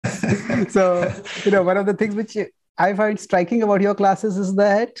So, one of the things which I find striking about your classes is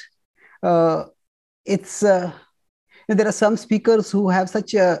that it's there are some speakers who have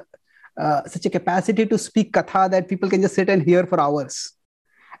such a capacity to speak katha that people can just sit and hear for hours,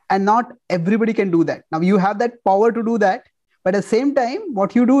 and not everybody can do that. Now you have that power to do that, but at the same time,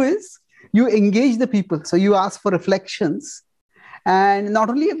 what you do is you engage the people. So you ask for reflections, and not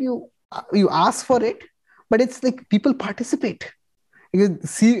only have you ask for it, but it's like people participate. You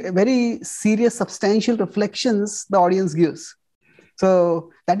see very serious, substantial reflections the audience gives.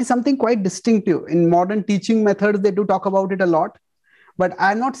 So that is something quite distinctive. In modern teaching methods, they do talk about it a lot, but I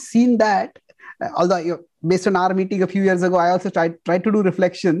have not seen that. Although based on our meeting a few years ago, I also tried to do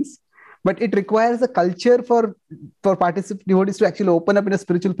reflections, but it requires a culture for devotees to actually open up in a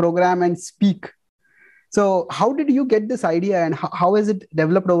spiritual program and speak. So how did you get this idea, and how has it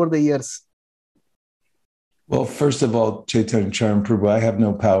developed over the years? Well, first of all, Chaitanya Charan Prabhu, I have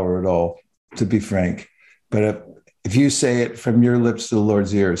no power at all, to be frank. But if you say it from your lips to the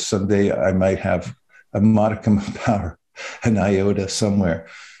Lord's ears, someday I might have a modicum of power, an iota somewhere.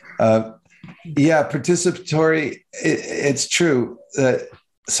 Participatory, it's true that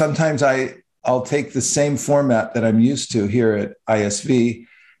sometimes I'll take the same format that I'm used to here at ISV,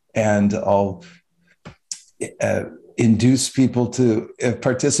 and I'll induce people to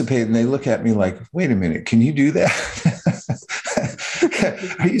participate, and they look at me like, wait a minute, can you do that?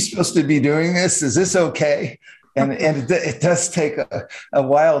 Are you supposed to be doing this? Is this okay? And it does take a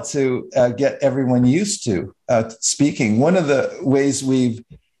while to get everyone used to speaking. One of the ways we've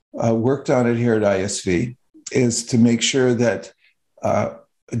worked on it here at ISV is to make sure that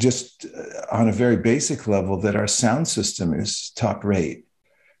just on a very basic level that our sound system is top rate.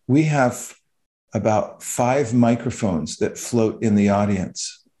 We have about 5 microphones that float in the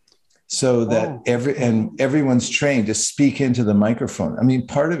audience, so that everyone's trained to speak into the microphone. I mean,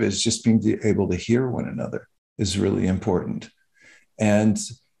 part of it is just being able to hear one another is really important, and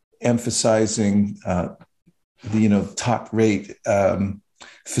emphasizing the top rate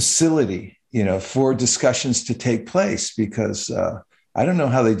facility, for discussions to take place, because I don't know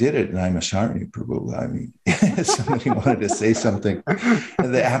how they did it in Naimisharani, Prabhu. I mean, somebody wanted to say something.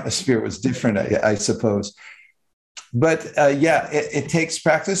 The atmosphere was different, I suppose. But it takes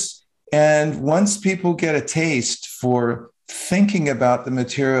practice. And once people get a taste for thinking about the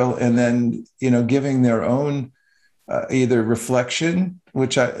material and then, giving their own either reflection,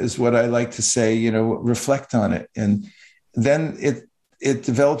 which is what I like to say, reflect on it. And then it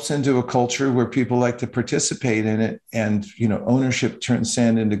develops into a culture where people like to participate in it, and ownership turns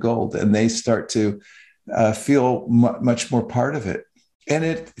sand into gold, and they start to feel much more part of it, and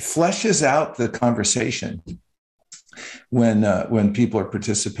it fleshes out the conversation when people are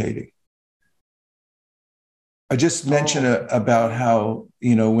participating. I just mentioned about how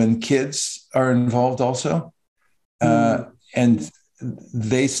when kids are involved also, and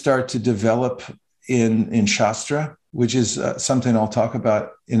they start to develop in Shastra, which is something I'll talk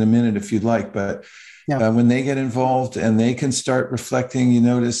about in a minute if you'd like. But when they get involved and they can start reflecting, you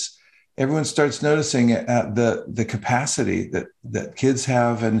notice everyone starts noticing the capacity that kids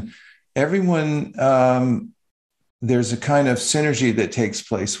have, and everyone, there's a kind of synergy that takes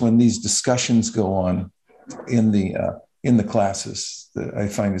place when these discussions go on in the classes that I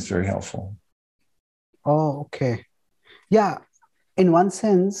find is very helpful. Oh, okay. Yeah. In one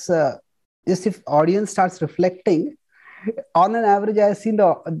sense, just if audience starts reflecting, on an average, I have seen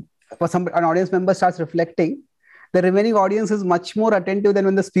an audience member starts reflecting, the remaining audience is much more attentive than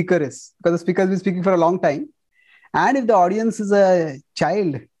when the speaker is, because the speaker has been speaking for a long time. And if the audience is a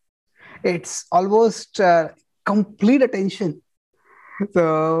child, it's almost complete attention.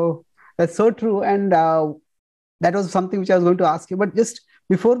 So that's so true. And that was something which I was going to ask you. But just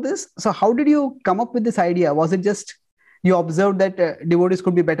before this, so how did you come up with this idea? Was it just you observed that devotees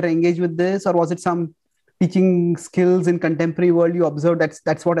could be better engaged with this, or was it some teaching skills in contemporary world you observed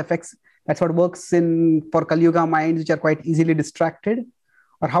that's what works for Kali Yuga minds, which are quite easily distracted?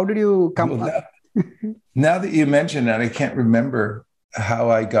 Or how did you come up? Now that you mention that, I can't remember how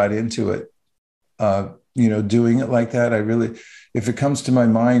I got into it. Doing it like that, if it comes to my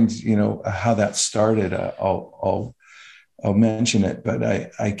mind, how that started, I'll mention it, but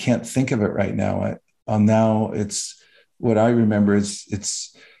I can't think of it right now. Now it's what I remember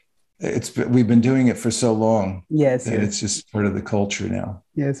is we've been doing it for so long. Yes, it's just part of the culture now.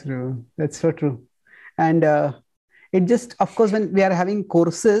 Yes, true. That's so true. And it just, of course, when we are having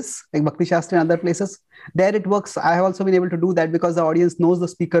courses like Bhakti Shastra and other places, there it works. I have also been able to do that because the audience knows the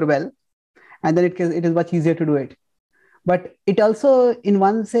speaker well, and then it is much easier to do it. But it also, in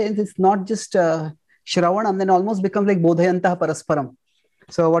one sense, it's not just Shravanam, then almost becomes like Bodhayantaha Parasparam.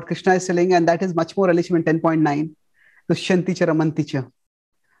 So what Krishna is telling, and that is much more relation in 10.9, Tushyanti cha ramanti cha.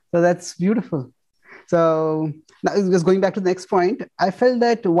 So that's beautiful. So now just going back to the next point, I felt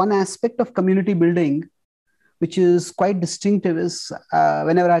that one aspect of community building, which is quite distinctive, is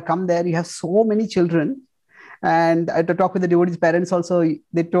whenever I come there, you have so many children. And I had to talk with the devotees' parents also.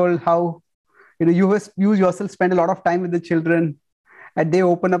 They told how, you yourself spend a lot of time with the children and they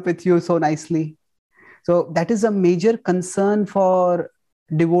open up with you so nicely. So that is a major concern for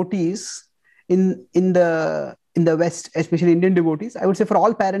devotees in the West, especially Indian devotees. I would say for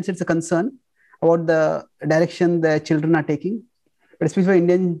all parents, it's a concern about the direction their children are taking, but especially for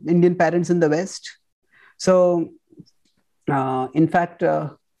Indian parents in the West. So, in fact,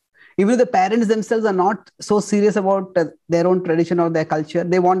 even if the parents themselves are not so serious about their own tradition or their culture,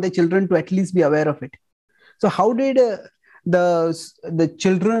 they want their children to at least be aware of it. So, how did the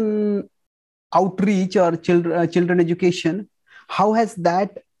children outreach or children education, how has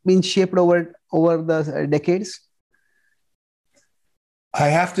that been shaped over the decades? I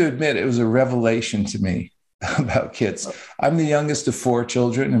have to admit, it was a revelation to me about kids. I'm the youngest of 4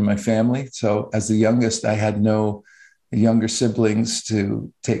 children in my family. So as the youngest, I had no younger siblings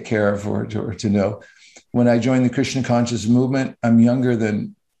to take care of or to know. When I joined the Krishna conscious movement, I'm younger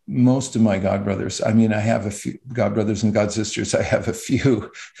than most of my godbrothers. I mean, I have a few godbrothers and godsisters. I have a few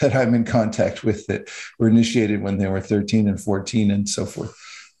that I'm in contact with that were initiated when they were 13 and 14 and so forth.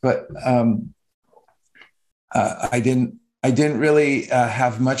 But I didn't really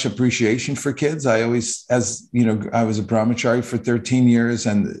have much appreciation for kids. I always, I was a brahmachari for 13 years,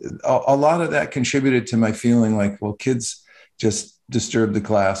 and a lot of that contributed to my feeling like, well, kids just disturb the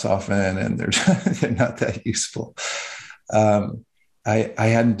class often, and they're not that useful. I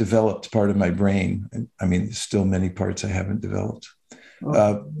hadn't developed part of my brain. I mean, there's still many parts I haven't developed.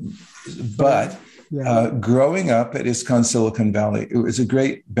 But growing up at ISKCON Silicon Valley, it was a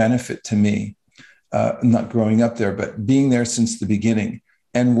great benefit to me. Not growing up there, but being there since the beginning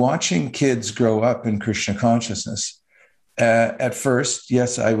and watching kids grow up in Krishna consciousness. At first,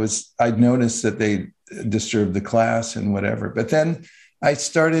 yes, I'd noticed that they disturbed the class and whatever, but then I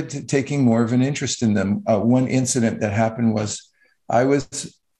started taking more of an interest in them. One incident that happened was I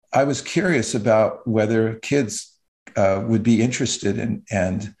was curious about whether kids would be interested in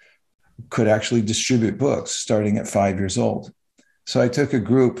and could actually distribute books starting at 5 years old. So I took a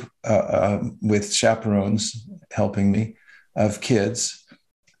group with chaperones helping me of kids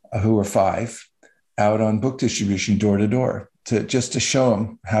who were 5 out on book distribution door to door just to show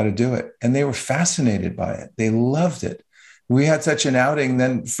them how to do it. And they were fascinated by it. They loved it. We had such an outing.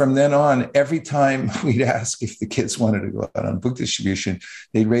 Then from then on, every time we'd ask if the kids wanted to go out on book distribution,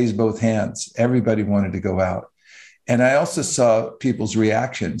 they'd raise both hands. Everybody wanted to go out. And I also saw people's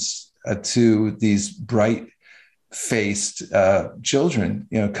reactions to these bright-faced children,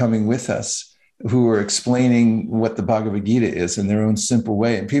 coming with us, who were explaining what the Bhagavad-Gītā is in their own simple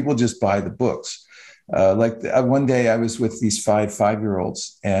way. And people just buy the books. One day I was with these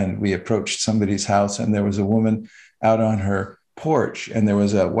 5-year-olds, and we approached somebody's house, and there was a woman out on her porch, and there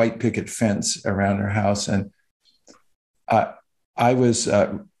was a white picket fence around her house. And I was,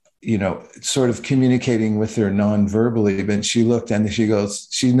 sort of communicating with her non-verbally, but she looked and she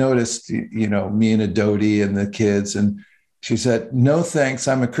noticed, me and Adoti and the kids. And she said, "No, thanks.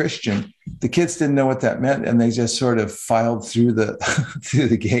 I'm a Christian." The kids didn't know what that meant. And they just sort of filed through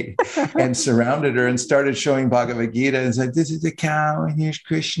the gate and surrounded her and started showing Bhagavad-Gītā and said, "This is a cow and here's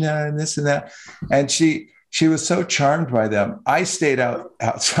Krishna and this and that." And she was so charmed by them. I stayed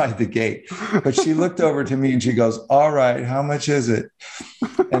outside the gate, but she looked over to me and she goes, "All right, how much is it?"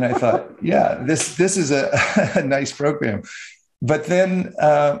 And I thought, yeah, this is a nice program. But then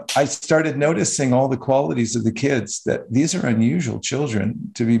I started noticing all the qualities of the kids, that these are unusual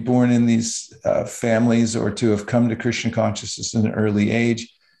children to be born in these families or to have come to Krishna consciousness in an early age.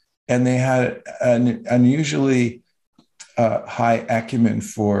 And they had an unusually high acumen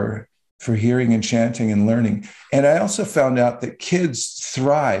for hearing and chanting and learning. And I also found out that kids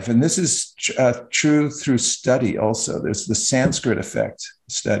thrive, and this is true through study also. There's the Sanskrit effect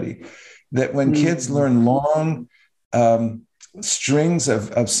study, that when kids learn long strings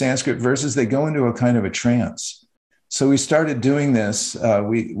of Sanskrit verses, they go into a kind of a trance. So we started doing this.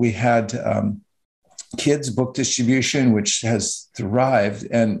 We had kids book distribution, which has thrived.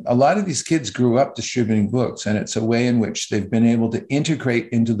 And a lot of these kids grew up distributing books, and it's a way in which they've been able to integrate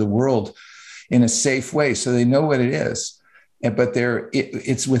into the world in a safe way. So they know what it is, but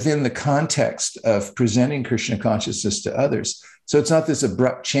it's within the context of presenting Krishna consciousness to others. So it's not this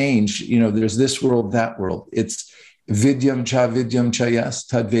abrupt change, there's this world, that world. Vidyam chayas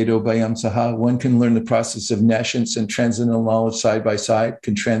tadvedo bayam saha. One can learn the process of nescience and transcendental knowledge side by side,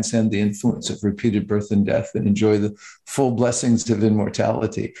 can transcend the influence of repeated birth and death, and enjoy the full blessings of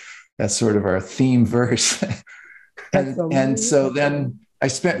immortality. That's sort of our theme verse. and so then I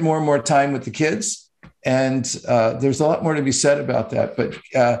spent more and more time with the kids, and there's a lot more to be said about that. But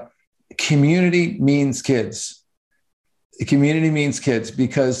community means kids. The community means kids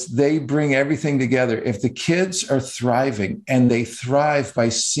because they bring everything together. If the kids are thriving, and they thrive by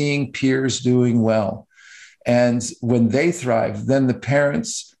seeing peers doing well, and when they thrive, then the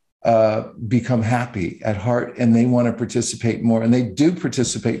parents become happy at heart, and they want to participate more. And they do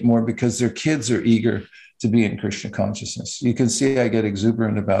participate more because their kids are eager to be in Krishna consciousness. You can see I get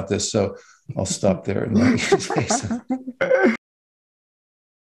exuberant about this, so I'll stop there and let you say something.